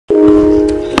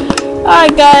Hi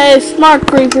guys, Smart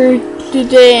Creeper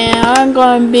today, and I'm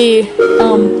gonna be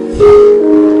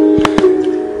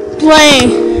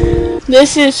playing.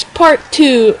 This is part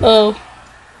 2 of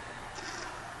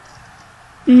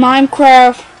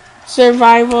Minecraft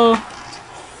survival,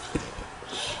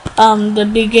 the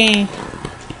beginning.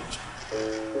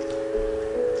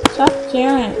 Stop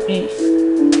staring at me.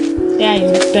 Yeah,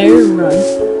 you better run.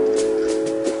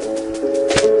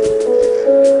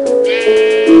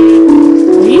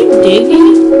 Are you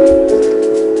digging?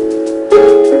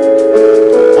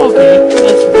 Okay,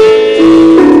 that's right.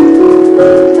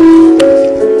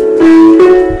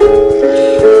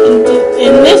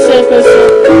 In this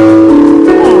episode,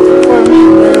 oh, poor man,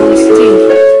 there was Steve.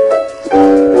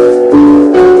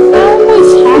 That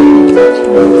always happens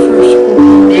when you first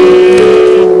open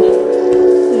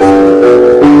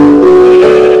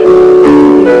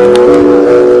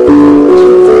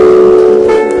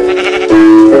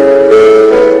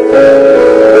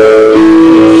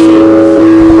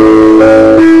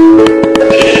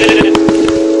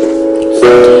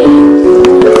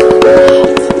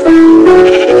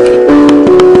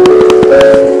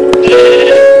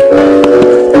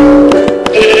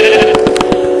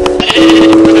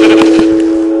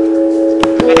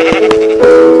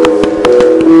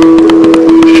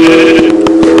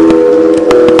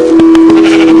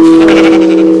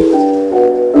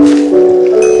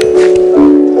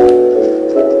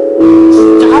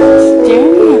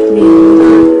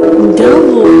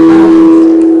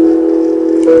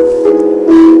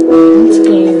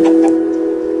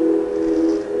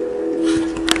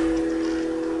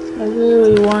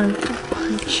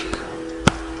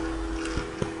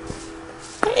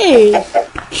Hey,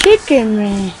 Chicken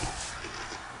Man.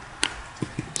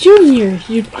 Junior,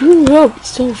 you grew up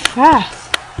so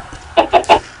fast.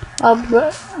 I'll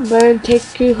better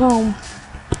take you home.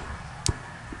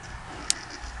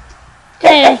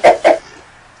 Hey.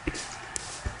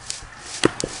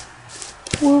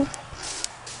 Whoop.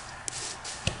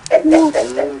 Whoop.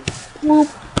 Whoop.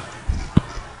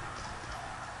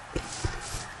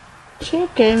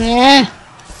 Chicken Man.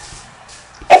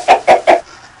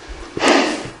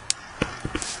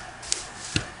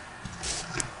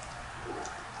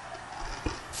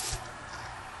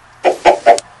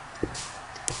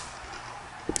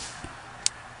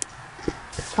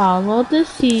 Follow the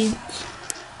seeds.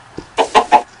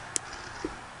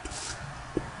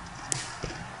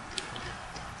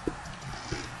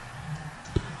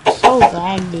 So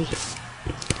laggy.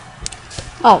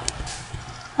 Oh,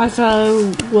 I thought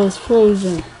it was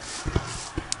Frozen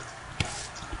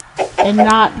and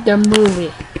not the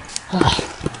movie.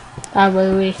 That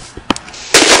movie,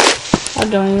 I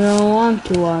don't even want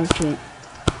to watch it.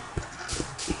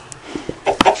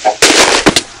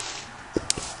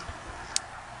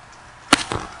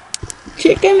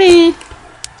 Chicken Man.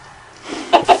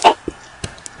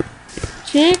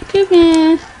 Chicken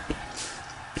Man.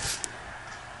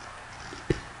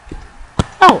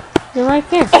 Oh, you're right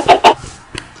there.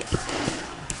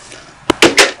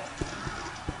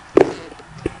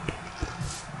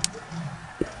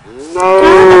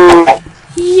 No.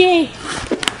 Yay.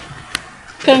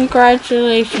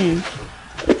 Congratulations.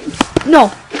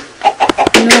 No.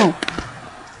 No.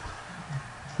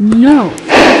 No.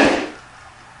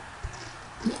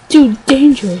 Too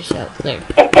dangerous out there.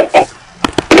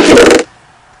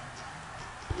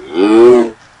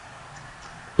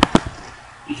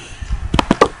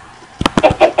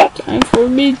 Time for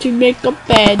me to make a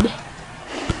bed.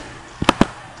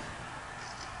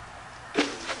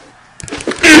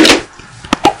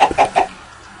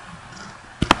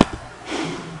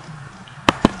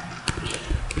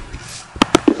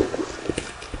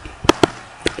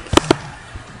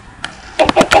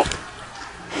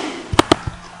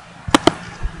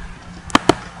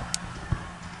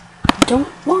 Don't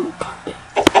want carpet.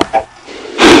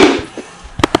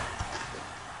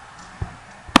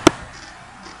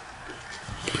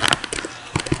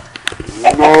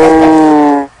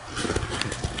 No.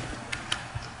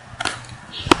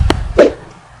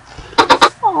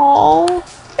 Oh,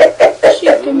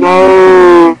 chicken.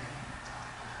 No.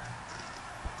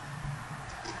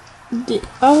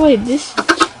 Oh wait, this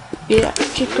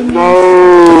is chicken.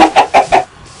 No.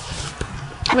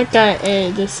 I gotta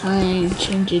edit the sign and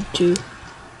change it to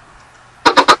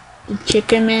the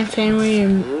Chicken Man family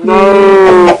and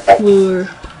Bluer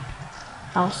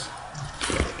house.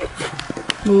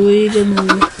 Louie the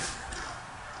Moo.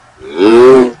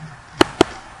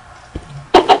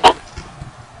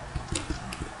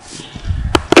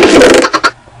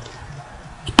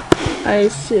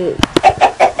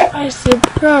 I should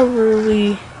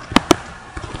probably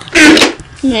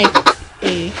make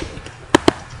a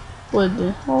with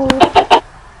the hole.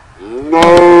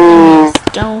 No.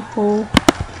 Stone hole.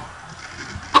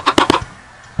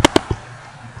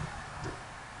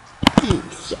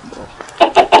 And simple.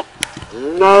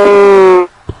 No.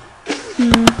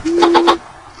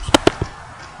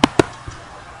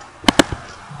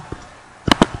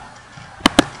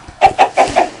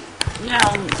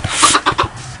 Now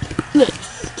let's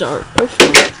start over.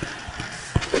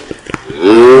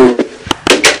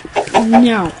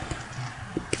 No.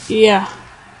 Yeah.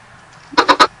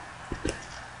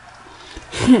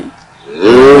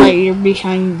 Like you're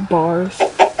behind bars.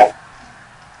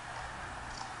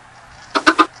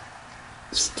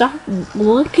 Stop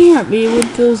looking at me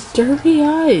with those dirty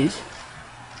eyes.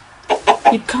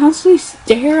 You constantly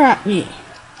stare at me.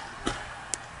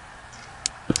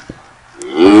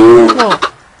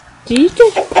 Oh, did you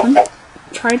just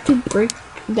try to break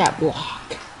that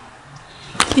block?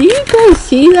 Do you guys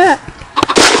see that?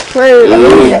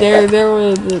 Where there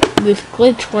was this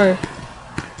glitch where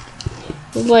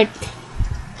it was like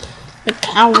the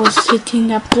cow was hitting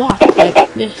that block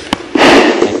like this,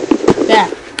 like that.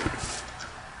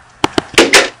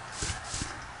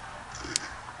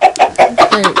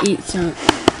 Better eat some.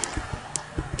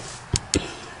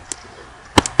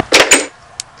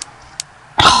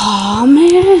 Oh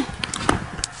man,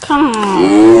 come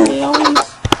on! They always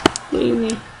leave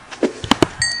me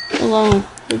alone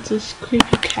with this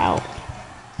creepy cow.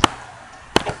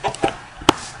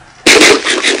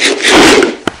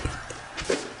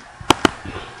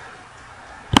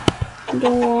 I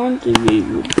don't want to be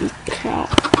with the cow.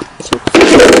 It's so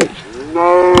scary.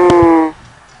 No.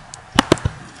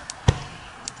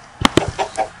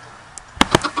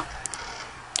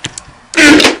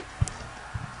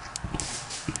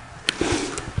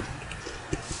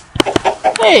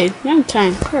 Hey, young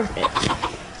time, perfect.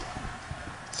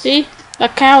 See?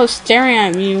 That cow is staring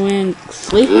at me when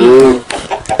sleeping.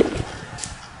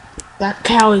 That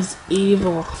cow is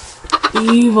evil.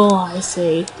 Evil, I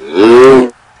say.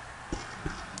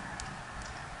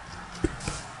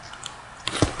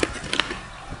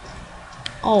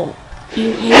 Oh,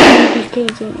 you hate me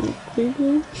because I'm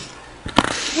creepy?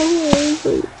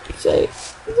 Oh, say,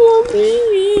 love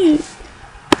me.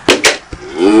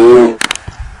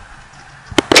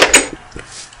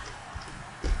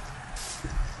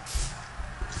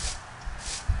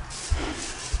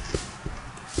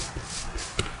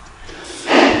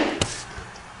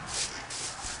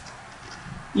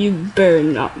 You better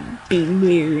not be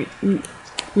married,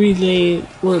 related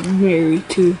or married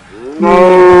to.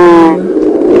 No.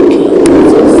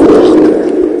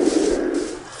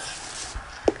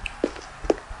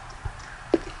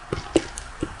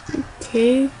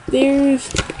 Okay, there's.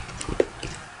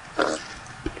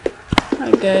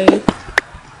 Hi guys.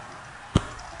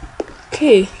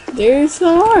 Okay, there's the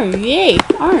arm. Yay,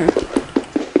 arm.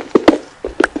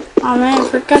 Oh man, I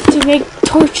forgot to make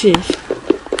torches.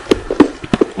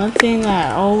 One thing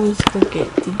that I always forget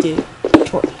to do,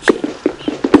 torches.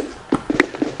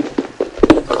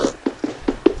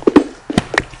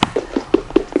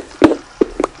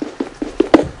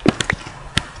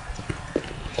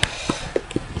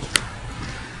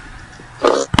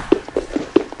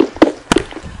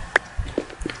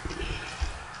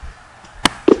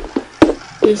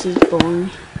 This is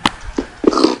boring.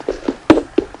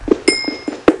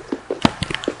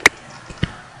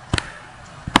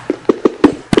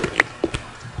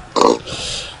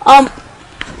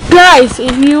 Guys,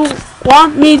 if you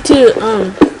want me to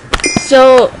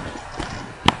show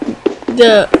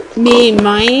me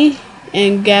mine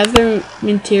and gather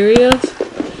materials,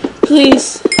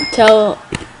 please tell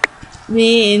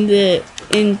me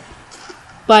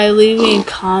by leaving a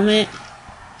comment.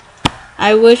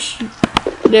 I wish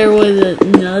there was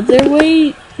another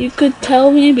way you could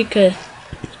tell me because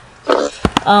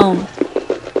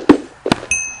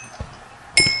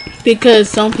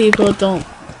some people don't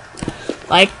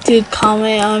like to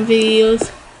comment on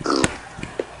videos.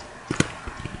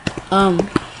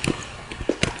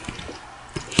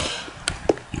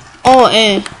 Oh,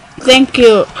 and thank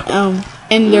you,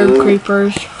 Ender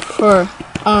Creepers, for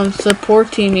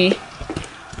supporting me.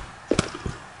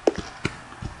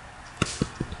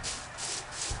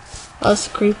 Us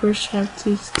creepers have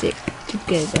to stick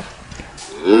together.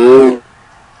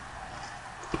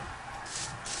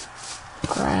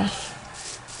 Grass.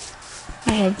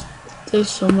 There's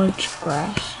so much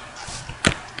grass.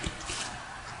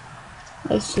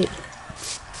 That's it.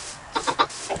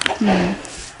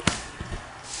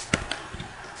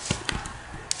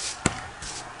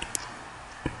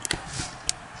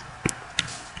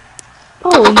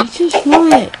 Oh, you just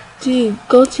wanted to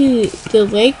go to the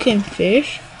lake and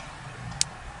fish?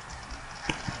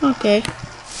 Okay.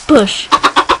 Push.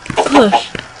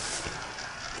 Push.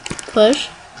 Push.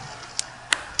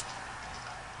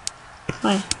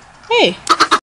 Why? Hey!